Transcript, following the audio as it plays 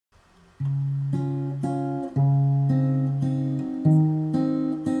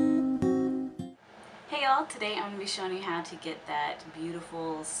be showing you how to get that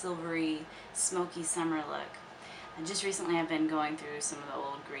beautiful silvery smoky summer look. And just recently I've been going through some of the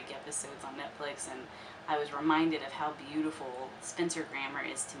old Greek episodes on Netflix, and I was reminded of how beautiful Spencer Grammer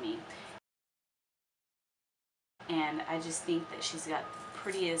is to me. And I just think that she's got the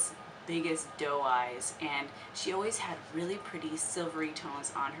prettiest, biggest doe eyes, and she always had really pretty silvery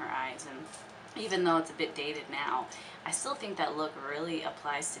tones on her eyes. And even though it's a bit dated now, I still think that look really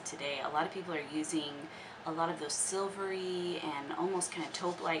applies to today. A lot of people are using a lot of those silvery and almost kind of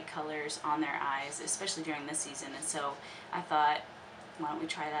taupe-like colors on their eyes, especially during this season. And so I thought, why don't we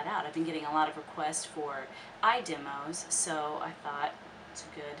try that out? I've been getting a lot of requests for eye demos, so I thought it's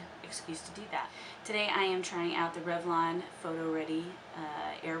a good excuse to do that. Today I am trying out the Revlon Photoready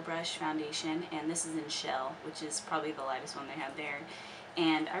airbrush foundation, and this is in Shell, which is probably the lightest one they have there.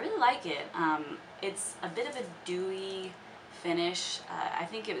 And I really like it. It's a bit of a dewy finish. I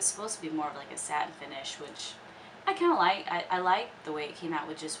think it was supposed to be more of like a satin finish, which I kind of like. I like the way it came out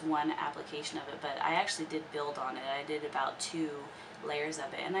with just one application of it, but I actually did build on it. I did about 2 layers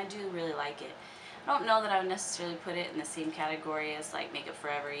of it, and I do really like it. I don't know that I would necessarily put it in the same category as like Makeup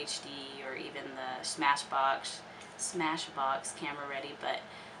Forever HD or even the Smashbox Camera Ready, but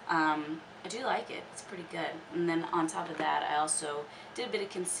I do like it. It's pretty good. And then on top of that, I also did a bit of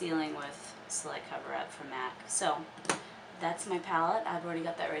concealing with Select Coverup from MAC. So that's my palette. I've already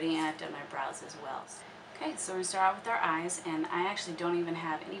got that ready, and I've done my brows as well. Okay, so we're going to start out with our eyes, and I actually don't even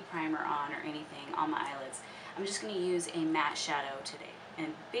have any primer on or anything on my eyelids. I'm just going to use a matte shadow today. And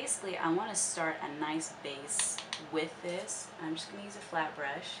basically, I want to start a nice base with this. I'm just going to use a flat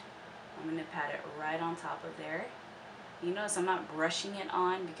brush. I'm going to pat it right on top of there. You notice I'm not brushing it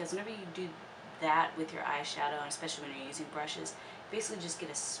on, because whenever you do that with your eyeshadow, and especially when you're using brushes, basically just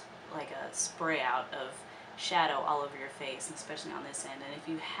get a spray out of shadow all over your face, especially on this end. And if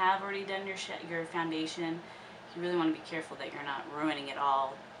you have already done your foundation, you really want to be careful that you're not ruining it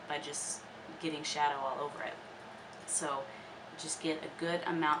all by just getting shadow all over it. So just get a good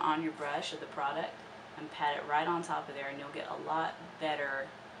amount on your brush of the product and pat it right on top of there, and you'll get a lot better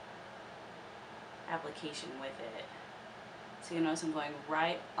application with it. So you notice I'm going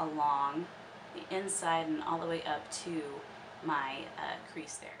right along the inside and all the way up to my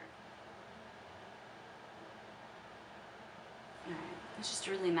crease there. Alright, it's just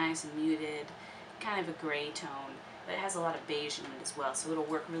really nice and muted, kind of a gray tone, but it has a lot of beige in it as well, so it'll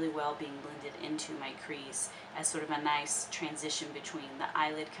work really well being blended into my crease as sort of a nice transition between the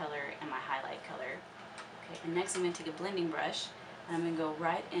eyelid color and my highlight color. Okay, and next I'm going to take a blending brush, and I'm going to go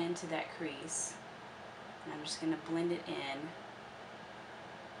right into that crease, and I'm just going to blend it in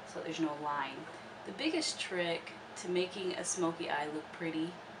so there's no line. The biggest trick to making a smoky eye look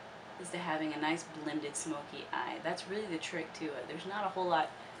pretty is to having a nice blended smoky eye. That's really the trick to it. There's not a whole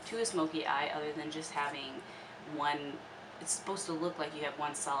lot to a smoky eye other than just having one. It's supposed to look like you have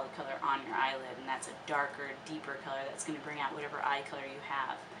one solid color on your eyelid, and that's a darker, deeper color that's going to bring out whatever eye color you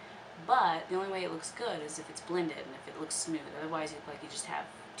have. But the only way it looks good is if it's blended and if it looks smooth. Otherwise you look like you just have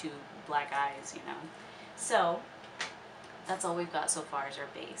 2 black eyes, you know. So that's all we've got so far as our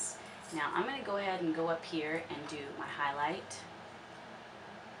base. Now I'm going to go ahead and go up here and do my highlight.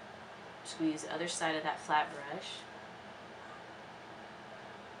 I'm just going to use the other side of that flat brush.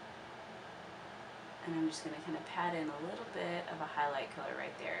 And I'm just going to kind of pat in a little bit of a highlight color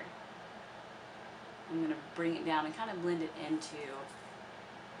right there. I'm going to bring it down and kind of blend it into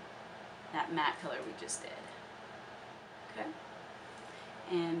that matte color we just did. Okay?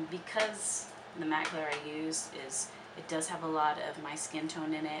 And because the matte color I use it does have a lot of my skin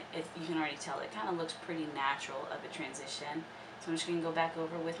tone in it, you can already tell it kind of looks pretty natural of a transition. So I'm just going to go back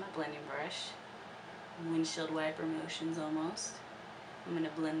over with my blending brush, windshield wiper motions almost. I'm going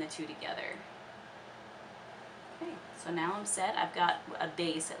to blend the 2 together. Okay, so now I'm set. I've got a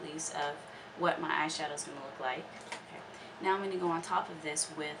base at least of what my eyeshadow is going to look like. Okay. Now I'm going to go on top of this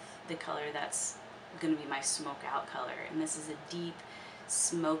with the color that's going to be my smoke out color, and this is a deep,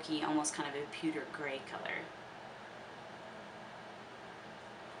 smoky, almost kind of a pewter gray color.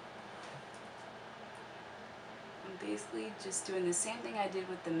 I'm basically just doing the same thing I did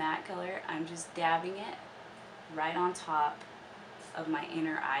with the matte color. I'm just dabbing it right on top of my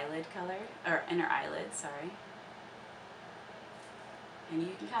inner eyelid color, or inner eyelid, sorry. And you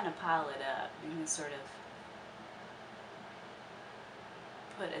can kind of pile it up. You can sort of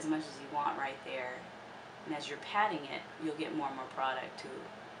put as much as you want right there. And as you're patting it, you'll get more and more product to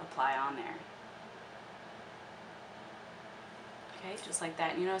apply on there. Okay, just like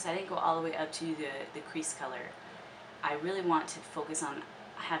that. And you notice I didn't go all the way up to the crease color. I really want to focus on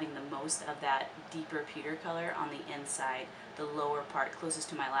having the most of that deeper pewter color on the inside, the lower part closest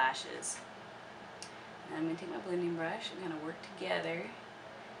to my lashes. And I'm going to take my blending brush and kind of work together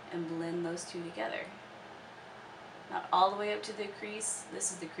and blend those two together. Not all the way up to the crease.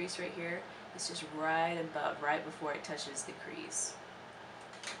 This is the crease right here. It's just right above, right before it touches the crease.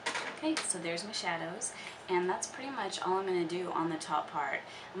 Okay, so there's my shadows, and that's pretty much all I'm going to do on the top part.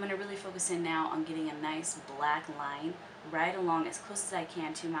 I'm going to really focus in now on getting a nice black line right along as close as I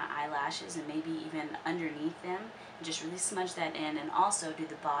can to my eyelashes and maybe even underneath them, and just really smudge that in and also do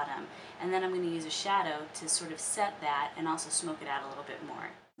the bottom. And then I'm going to use a shadow to sort of set that and also smoke it out a little bit more.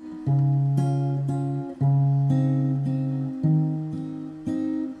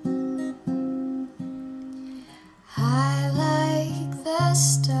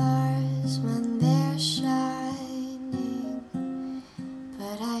 Stars when they're shining,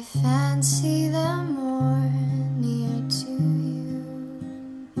 but I fancy them more near to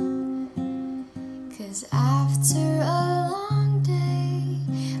you, 'cause after a long day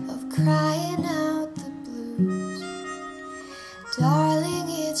of crying out the blues, darling,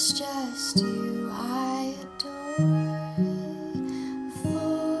 it's just you I adore.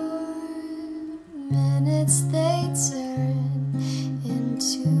 For minutes they turn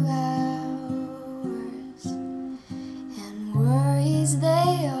into hours, and worries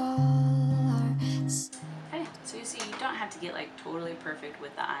they all are. Okay, so you see, you don't have to get like totally perfect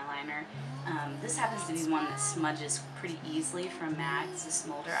with the eyeliner. This happens to be one that smudges pretty easily from MAC. It's a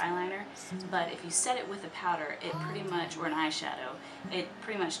Smolder eyeliner, but if you set it with a powder, it pretty much, or an eyeshadow, it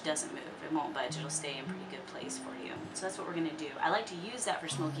pretty much doesn't move. It won't budge. It'll stay in pretty good place for you. So that's what we're going to do. I like to use that for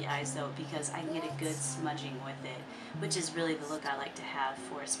smoky eyes though, because I can get a good smudging with it, which is really the look I like to have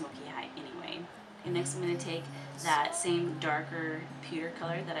for a smoky eye anyway. And next I'm going to take that same darker pewter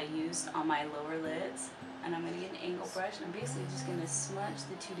color that I used on my lower lids, and I'm going to get an angle brush, and I'm basically just going to smudge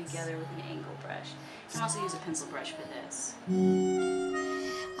the two together with an angle brush. You can also use a pencil brush for this.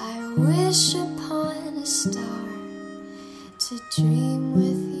 I wish upon a star to dream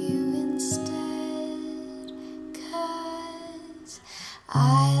with you instead, 'cause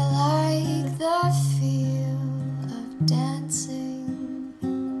I like the feel of dancing,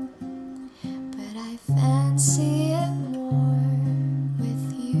 but I fancy it more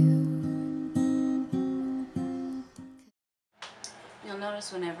with you. You'll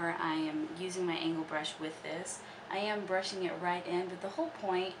notice whenever I am using my angle brush with this, I am brushing it right in, but the whole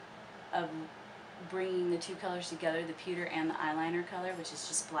point of bringing the two colors together, the pewter and the eyeliner color, which is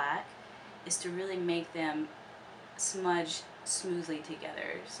just black, is to really make them smudge smoothly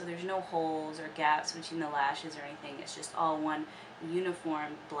together. So there's no holes or gaps between the lashes or anything. It's just all one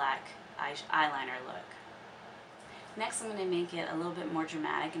uniform black eyeliner look. Next I'm going to make it a little bit more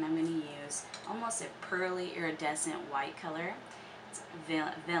dramatic, and I'm going to use almost a pearly iridescent white color. It's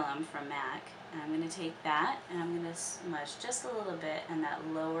Vellum from MAC. And I'm going to take that and I'm going to smudge just a little bit in that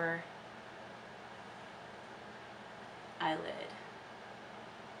lower eyelid,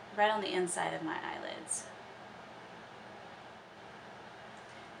 right on the inside of my eyelids.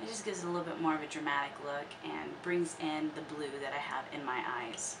 It just gives it a little bit more of a dramatic look and brings in the blue that I have in my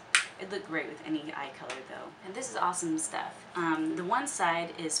eyes. It'd look great with any eye color though. And this is awesome stuff. The one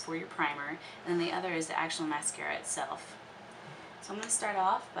side is for your primer, and the other is the actual mascara itself. So I'm going to start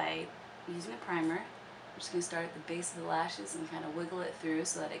off by using a primer. I'm just going to start at the base of the lashes and kind of wiggle it through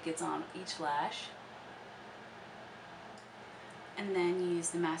so that it gets on each lash. And then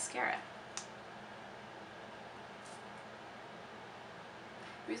use the mascara.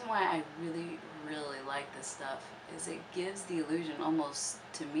 The reason why I really like this stuff is it gives the illusion almost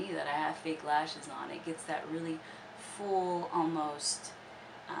to me that I have fake lashes on. It gets that really full, almost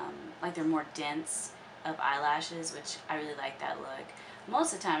like they're more dense of eyelashes, which I really like that look.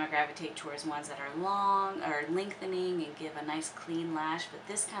 Most of the time I gravitate towards ones that are long or lengthening and give a nice clean lash, but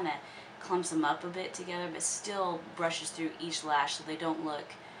this kind of clumps them up a bit together but still brushes through each lash so they don't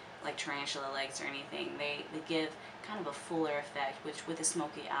look like tarantula legs or anything. They give kind of a fuller effect, which with a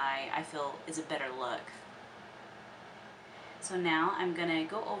smoky eye I feel is a better look. So now I'm going to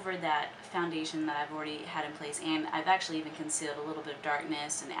go over that foundation that I've already had in place, and I've actually even concealed a little bit of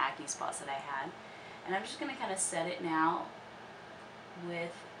darkness and acne spots that I had. And I'm just going to kind of set it now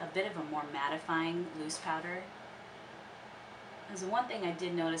with a bit of a more mattifying loose powder. There's one thing I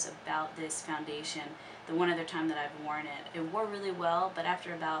did notice about this foundation, the one other time that I've worn it, it wore really well, but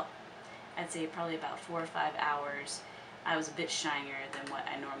after about, I'd say probably about 4 or 5 hours, I was a bit shinier than what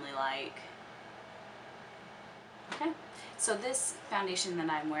I normally like. Okay, so this foundation that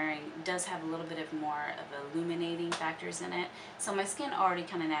I'm wearing does have a little bit of more of illuminating factors in it. So my skin already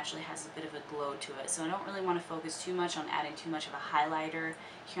kind of naturally has a bit of a glow to it. So I don't really want to focus too much on adding too much of a highlighter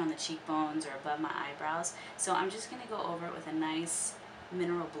here on the cheekbones or above my eyebrows. So I'm just going to go over it with a nice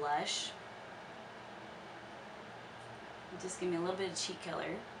mineral blush. Just give me a little bit of cheek color.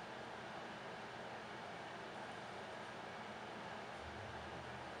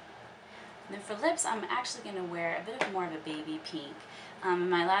 And then for lips, I'm actually going to wear a bit of more of a baby pink. In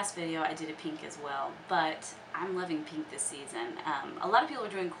my last video, I did a pink as well, but I'm loving pink this season. A lot of people are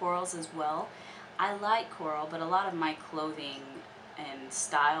doing corals as well. I like coral, but a lot of my clothing and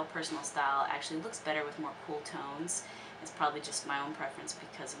style, personal style, actually looks better with more cool tones. It's probably just my own preference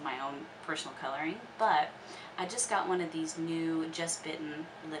because of my own personal coloring, but I just got one of these new Just Bitten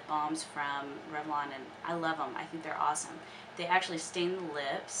lip balms from Revlon, and I love them. I think they're awesome. They actually stain the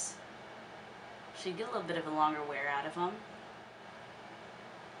lips, so you get a little bit of a longer wear out of them.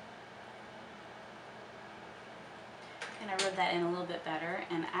 And I rub that in a little bit better,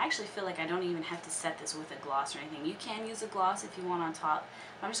 and I actually feel like I don't even have to set this with a gloss or anything. You can use a gloss if you want on top.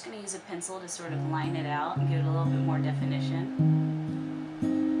 I'm just going to use a pencil to sort of line it out and give it a little bit more definition.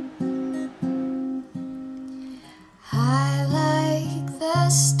 I like the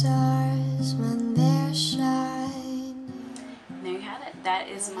stars when they're shining. And there you have it. That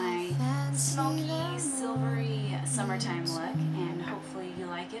is my smoky, silvery summertime look, and hopefully you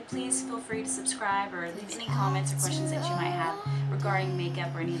like it. Please feel free to subscribe or leave any comments or questions that you might have regarding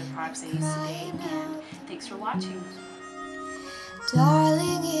makeup or any of the products I use today, and thanks for watching.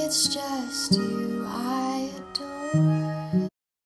 Darling, it's just you I adore.